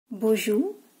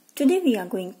Bonjour. Today we are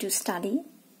going to study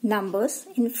numbers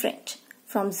in French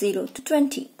from 0 to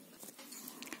 20.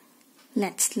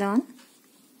 Let's learn.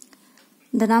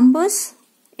 The numbers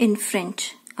in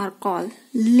French are called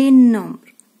les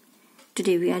nombres.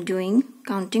 Today we are doing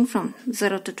counting from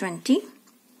 0 to 20.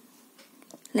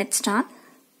 Let's start.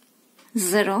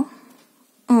 0,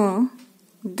 1,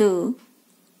 2,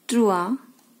 3, 4,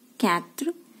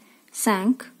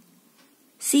 5,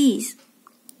 6,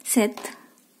 7,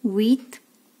 8,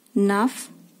 9,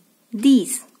 10.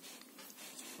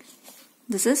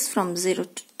 This is from 0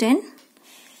 to 10.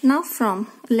 Now from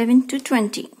 11 to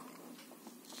 20.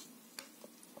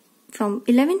 From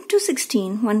 11 to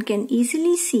 16, one can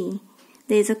easily see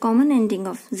there is a common ending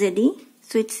of ZE,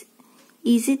 so it's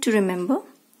easy to remember.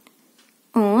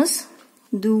 11,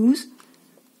 12,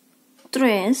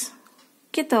 13,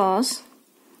 14,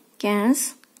 15,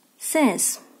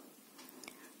 16.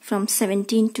 From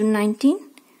 17 to 19,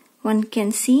 one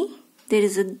can see there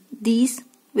is a these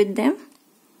with them.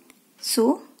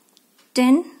 So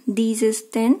 10, these is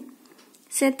 10,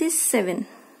 set is 7.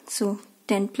 So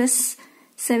 10 plus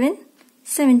 7,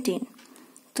 17.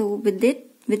 So with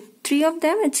three of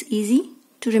them, it's easy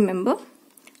to remember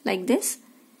like this.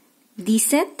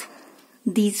 17,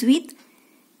 18,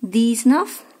 19,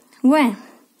 20.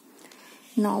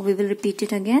 Now we will repeat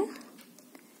it again.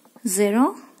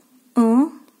 0,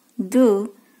 1,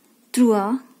 2, 3,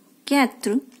 4,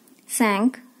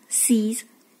 5, 6,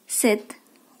 7,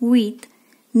 8,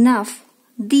 9,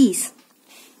 10.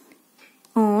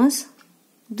 11,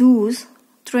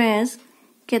 12,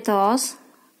 13, 14,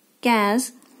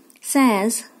 15, 16,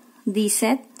 17,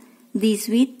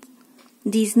 18,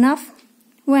 19,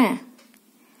 20.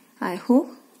 I hope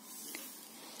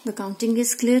the counting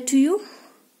is clear to you.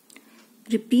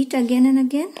 Repeat again and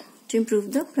again to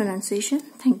improve the pronunciation.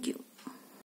 Thank you.